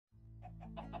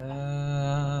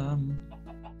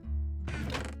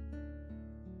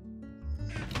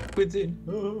Squid's in.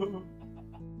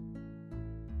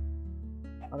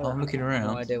 I'm looking around.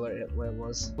 No idea where it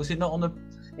was. Was it not on the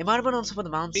It might have been on top of the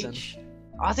mountain. beach?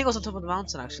 I think it was on top of the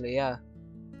mountain actually. Yeah,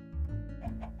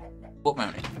 What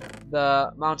mountain?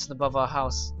 the mountain above our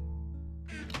house.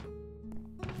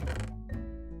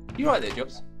 You right there,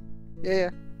 Jobs? Yeah.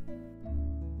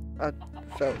 I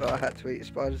felt that I had to eat a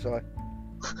spider's eye.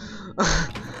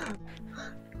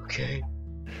 Okay.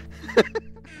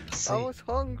 I was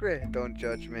hungry. Don't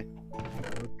judge me.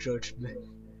 Don't judge me.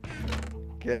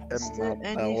 Get Is in there my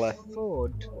any belly.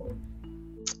 food?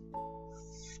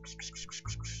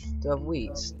 Do I have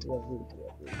wheat? Do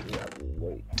I have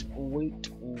wheat? Wheat.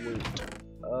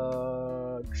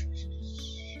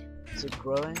 Is it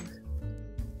growing?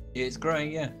 Yeah, it's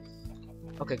growing. Yeah.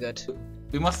 Okay, good.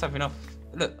 We must have enough.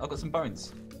 Look, I've got some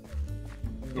bones.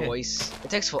 Yeah. Nice. It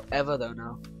takes forever though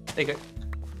now. There you go.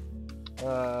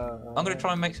 I'm gonna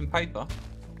try and make some paper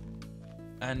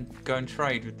and go and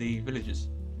trade with the villagers.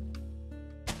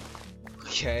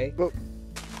 Okay. Well,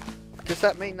 does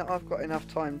that mean that I've got enough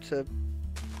time to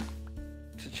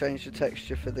change the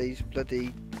texture for these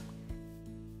bloody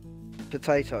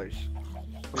potatoes?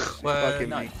 It's Well, bugging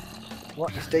no. me.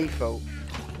 What? It's default.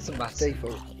 Doesn't It's matter.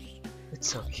 default.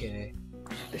 It's okay.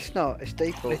 It's not. It's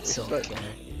default. It's like, okay.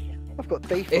 I've got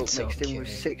default It's mixed in with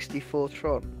okay. 64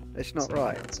 Tron. It's not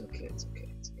right. It's okay. It's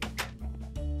okay.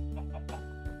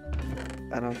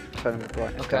 And I'm turning the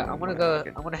brightness Okay, down I'm on gonna my go.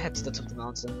 again. I'm gonna head to the top of the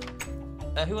mountain.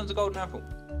 Who wants a golden apple?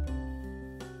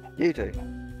 You do.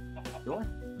 Do I?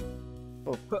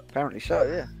 Well, apparently so.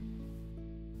 Yeah.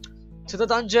 To the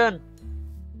dungeon.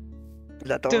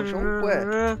 La donjon.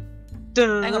 Where?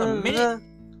 Hang on a minute.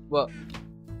 What?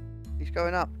 He's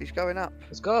going up. He's going up.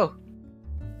 Let's go.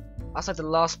 That's like the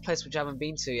last place which I haven't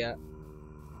been to yet.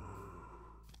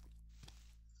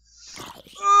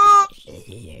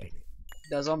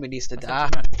 The zombie needs to die.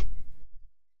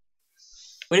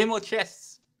 We need more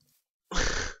chests.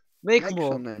 Make Next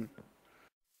more. one then.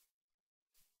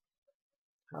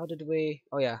 How did we?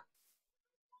 Oh yeah.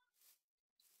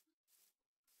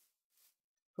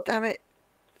 Damn it.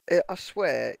 I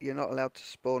swear you're not allowed to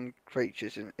spawn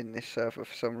creatures in this server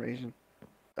for some reason.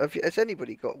 Has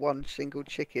anybody got one single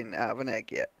chicken out of an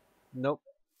egg yet? Nope.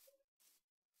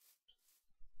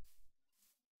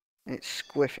 It's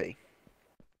squiffy.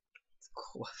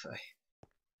 Coffee.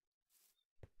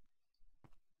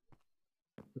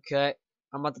 Okay,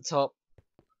 I'm at the top.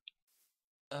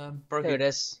 Broken. Here it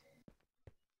is.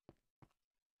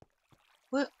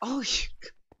 Where are you?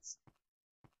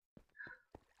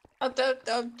 Trying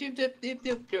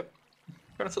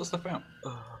to sort stuff out.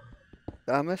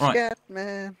 I'm a Right. scat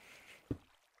man.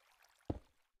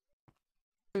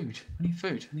 Food. I need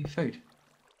food. I need food.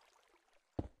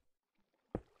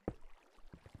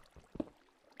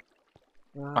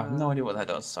 I have no idea what that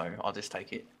does, so I'll just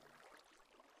take it.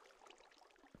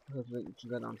 You can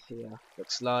go down here.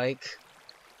 Looks like.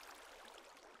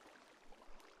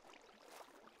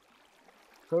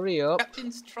 Hurry up.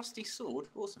 Captain's trusty sword.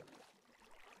 Awesome.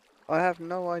 I have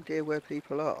no idea where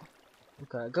people are.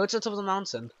 Okay, go to the top of the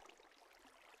mountain.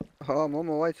 Oh, I'm on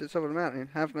my way to the top of the mountain.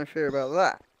 Have no fear about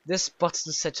that. This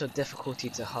button set your difficulty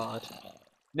to hard.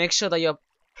 Make sure that you're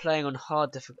playing on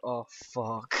hard Oh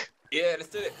fuck. Yeah, let's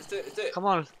do it. Let's do it. Let's do it. Come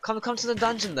on, come to the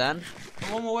dungeon then.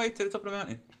 I'm on my way to the top of the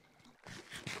mountain.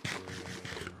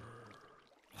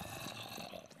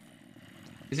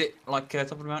 Is it like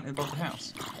top of the mountain above the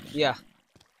house? Yeah.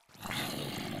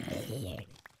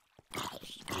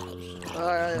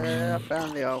 I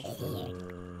found the hole.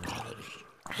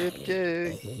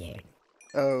 Do.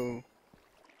 Oh.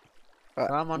 Right,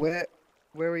 Come on. Where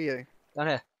are you? Down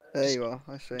here. There Just you are.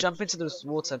 I see. Jump into this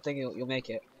water and think you'll make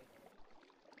it.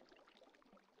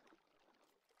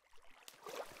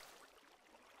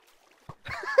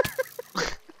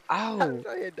 How Ow! did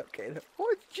I end up getting hurt?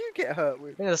 What did you get hurt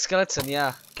with? Look at the skeleton,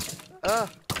 yeah. Ah,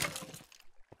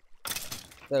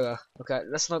 There we go. Okay,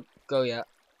 let's not go yet.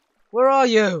 Where are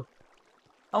you?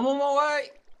 I'm on my way.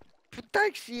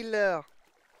 taxi là.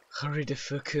 Hurry the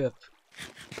fuck up.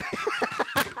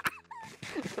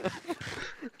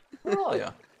 Where are you?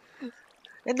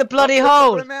 In the bloody Up the top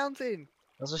hole! of the mountain.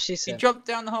 That's what she You said. jumped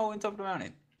down the hole on top of the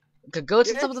mountain. Okay, go to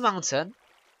the Yes. top of the mountain.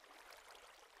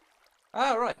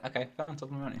 Oh, right. Okay, down on top of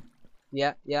the mountain.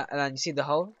 Yeah, and then you see the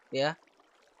hole? Yeah,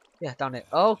 down it.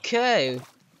 Okay.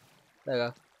 There we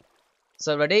go.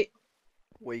 So ready?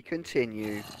 We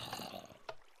continue.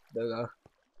 There we go.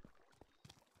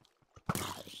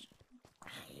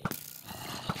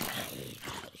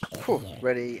 Whew,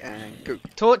 ready and go.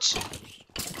 Torch.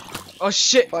 Oh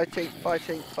shit! Fighting.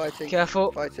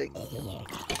 Careful. Fighting.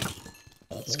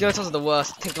 Skeletons are the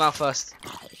worst. Take them out first.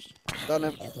 Done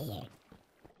him.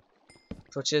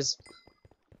 Torches.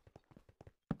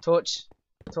 Torch.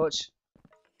 Torch.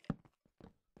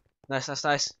 Nice, nice,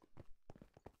 nice.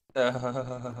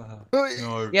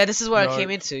 No. Yeah, this is where No. I came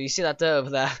into. You see that dirt over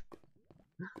there?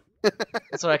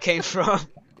 That's where I came from.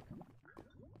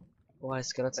 Why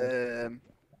skeleton?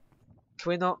 Can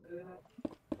we not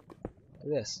do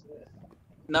this?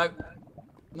 No.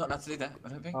 Not allowed to do that, I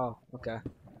don't think. Oh, okay.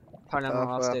 Apparently I'm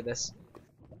not allowed to do this.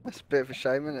 That's a bit of a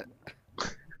shame, isn't it?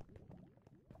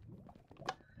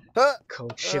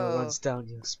 Cold shiver runs down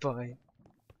your spine.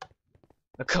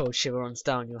 A cold shiver runs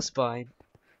down your spine.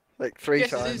 Like 3 Yes,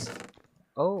 times. it is.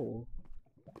 Oh.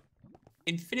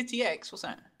 Infinity X, what's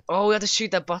that? Oh, we have to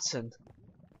shoot that button.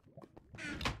 You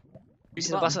Shoot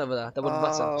see the button over there? The wooden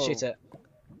button. Shoot it.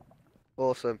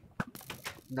 Awesome.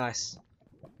 Nice.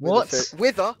 Wither. What?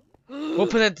 Wither?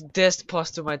 Open this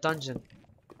pass to my dungeon.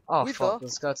 Oh Wither? fuck,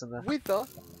 there's a skeleton there. Wither? On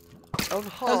That's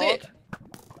hard? it.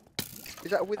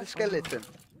 Is that a wither skeleton?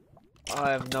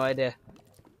 I have no idea.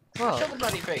 Oh, Shot the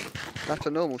bloody thing. That's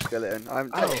a normal skeleton. I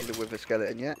haven't touched the wither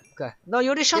skeleton yet. okay. No, you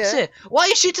already shot Yeah. it. Why are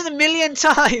you shooting a million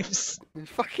times? You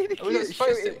fucking Oh, we're not idiot.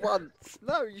 supposed Shoot it to. once.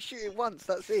 No, you shoot it once,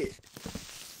 that's it.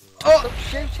 Oh! Stop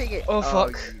shooting it. Oh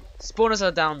fuck. you- Spawners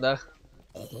are down though.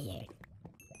 Okay,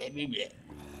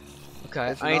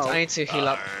 There's an I hole. need to heal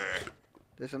up.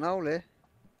 There's an hole here.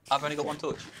 I've only got 1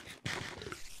 torch.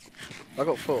 I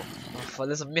got 4. Oh fuck,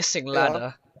 there's a missing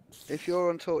ladder. If you're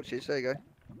on torches, there you go.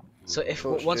 So if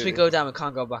Torch once we duty. go down, we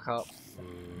can't go back up.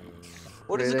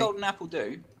 What does a Really? golden apple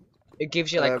do? It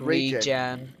gives you like Regen.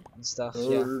 regen and stuff.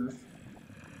 Yeah.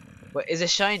 But is it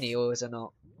shiny or is it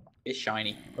not? It's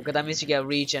shiny. Okay, that means you get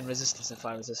regen resistance and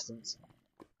fire resistance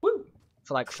Woo!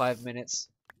 for like 5 minutes.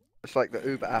 It's like the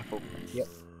Uber apple.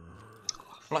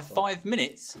 For like 5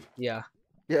 minutes. Yeah.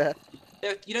 Yeah.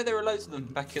 You know there are loads of them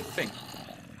back at the thing.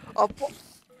 Oh, what?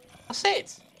 That's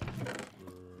it.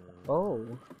 Oh.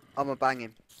 I'm a bang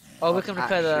him. Oh, we I'm can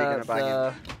repair actually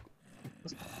gonna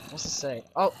the. What's it say?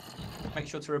 Oh, Make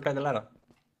sure to repair the ladder.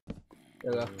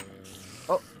 there we go.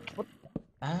 Oh, what?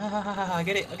 Ah, I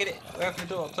get it. We open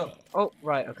the door up top. Oh,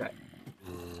 right, okay.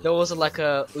 There was like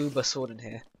a Uber sword in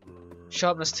here.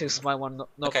 Sharpness 2, so might want to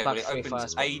knock Okay, well back it 3 fire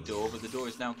opens spell. a door, but the door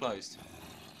is now closed.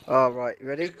 Oh, right. You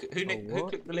ready? Who what?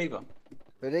 clicked the lever?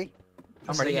 Ready?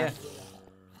 I'm So, ready. yeah.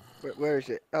 Yeah. Where is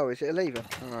it? Oh, is it a lever?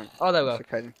 Alright. Oh, there we go.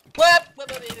 That's okay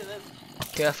then.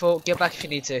 Careful, get back if you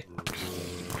need to.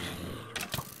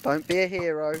 Don't be a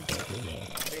hero.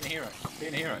 Being a hero.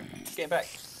 Being a hero. Get back.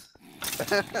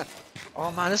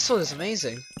 Oh man, this sword is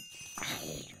amazing.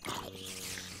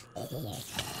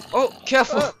 Oh,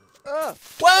 careful!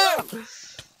 Whoa!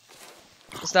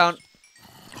 It's down.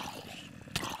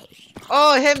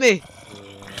 Oh, it hit me!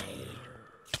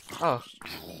 Oh.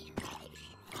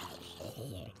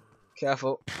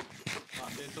 Careful.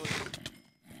 I'm doing torches.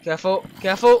 Careful,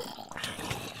 careful!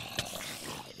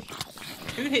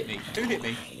 Who hit me? Who hit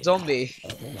me? Zombie.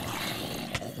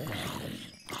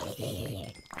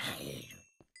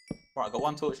 Right, I've got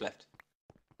 1 torch left.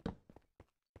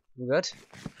 You good?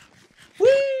 Whee!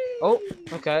 Oh,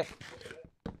 okay.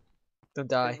 Don't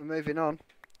die. We're moving on.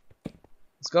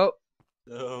 Let's go.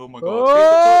 Oh my god. Who's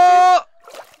got torches?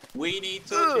 Oh! We need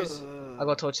torches. I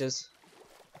got torches.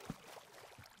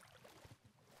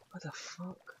 What the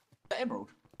fuck? The emerald.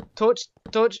 Torch,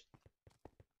 torch,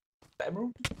 The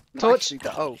emerald. torch, Nicely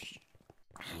done. Oh,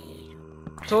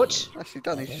 torch, nicely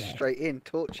done. He's just straight in,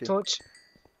 torching. torch.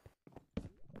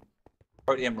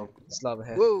 Broke the emerald. It's lava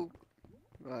here. Whoa.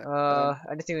 Right.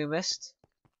 Anything we missed?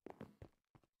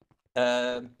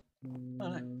 no.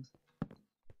 Mm,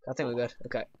 I think we're good.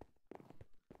 Okay.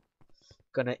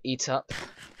 Gonna eat up.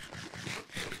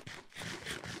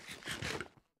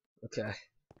 Okay.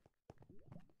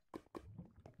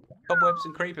 Cobwebs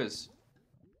and creepers.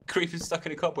 Creepers stuck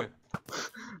in a cobweb.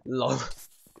 Lol.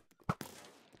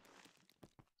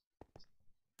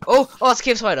 Oh! Oh, it's a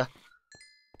cave spider!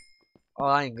 Oh,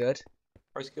 I ain't good.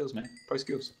 Pro skills, man. Pro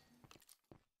skills.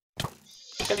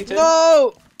 Skeleton.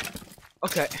 No!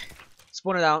 Okay.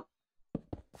 Spawn it out.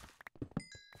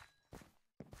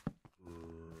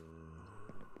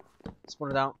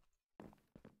 Spawn it out.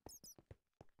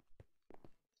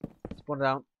 Spawn it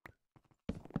out.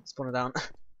 Spawn it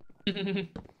down.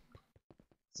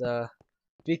 So,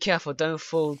 be careful, don't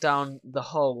fall down the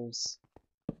holes.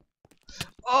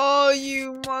 Oh,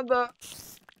 you mother!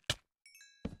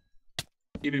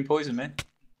 You've been poisoned, man.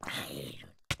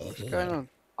 What's going on?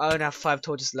 I only have 5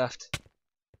 torches left.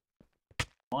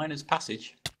 Miner's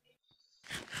passage.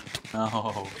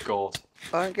 Oh god.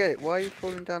 I don't get it. Why are you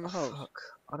falling down the holes? Fuck.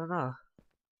 I don't know.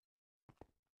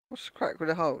 What's the crack with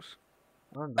the holes?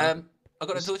 I don't know. I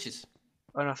got the torches.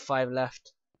 I only have 5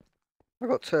 left. I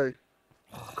got 2.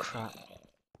 Oh crap.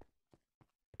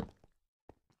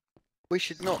 We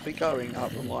should not be going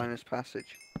up the miner's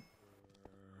passage.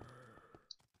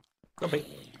 Could be.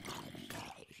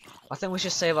 I think we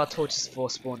should save our torches for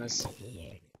spawners.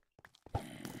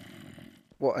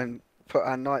 What, and put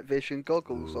our night vision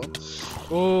goggles on?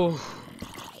 Ooh.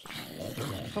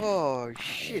 Oh,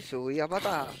 shizzle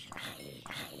yabada.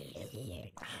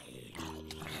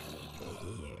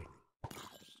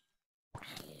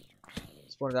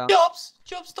 Spawn down. Jobs,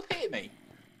 stop hitting me.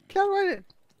 Come right in.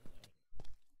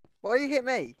 Why you hit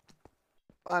me?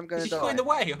 I'm gonna You die. got in the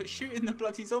way. I was shooting the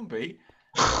bloody zombie.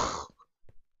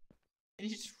 And he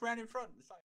just ran in front.